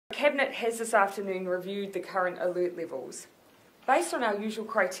Cabinet has this afternoon reviewed the current alert levels. Based on our usual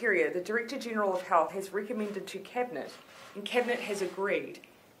criteria, the Director-General of Health has recommended to Cabinet, and Cabinet has agreed,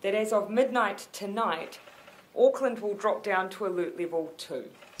 that as of midnight tonight, Auckland will drop down to alert level 2.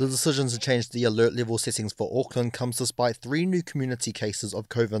 The decision to change the alert level settings for Auckland comes despite 3 new community cases of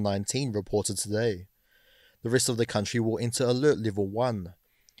COVID-19 reported today. The rest of the country will enter alert level 1.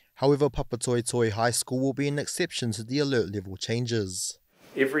 However, Papatoetoe High School will be an exception to the alert level changes.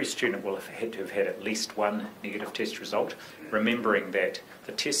 Every student will have had at least one negative test result, remembering that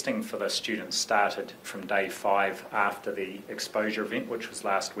the testing for the students started from day 5 after the exposure event, which was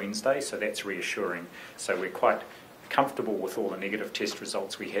last Wednesday, so that's reassuring. So we're quite comfortable with all the negative test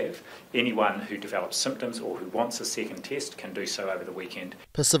results we have. Anyone who develops symptoms or who wants a second test can do so over the weekend.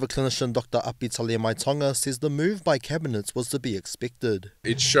 Pacific clinician Dr. Apitalia Maitonga says the move by Cabinet was to be expected.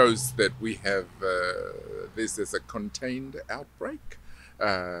 It shows that we have, this is a contained outbreak.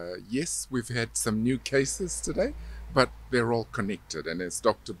 Yes, we've had some new cases today, but they're all connected. And as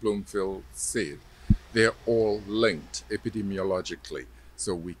Dr. Bloomfield said, they're all linked epidemiologically,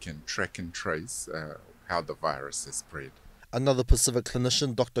 so we can track and trace how the virus has spread. Another Pacific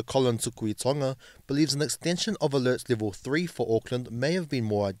clinician, Dr. Colin Tukuitonga, believes an extension of Alert Level 3 for Auckland may have been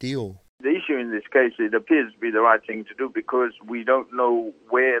more ideal. The issue in this case, it appears to be the right thing to do because we don't know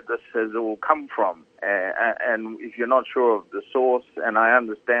where this has all come from. And if you're not sure of the source, and I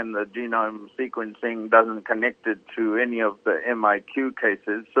understand the genome sequencing doesn't connect it to any of the MIQ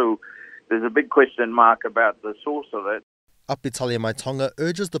cases, so there's a big question mark about the source of it. Apitalia Maitonga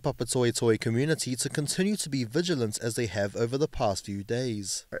urges the Papatoetoe community to continue to be vigilant as they have over the past few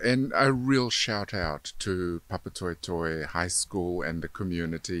days. And a real shout out to Papatoetoe High School and the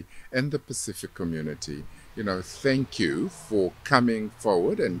community and the Pacific community. You know, thank you for coming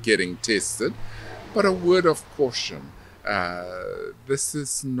forward and getting tested. But a word of caution, this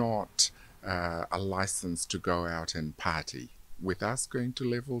is not a license to go out and party. With us going to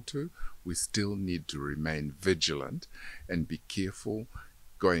level 2, we still need to remain vigilant and be careful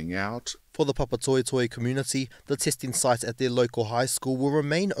going out. For the Papatoetoe community, the testing site at their local high school will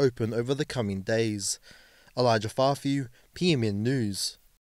remain open over the coming days. Elijah Farfew, PMN News.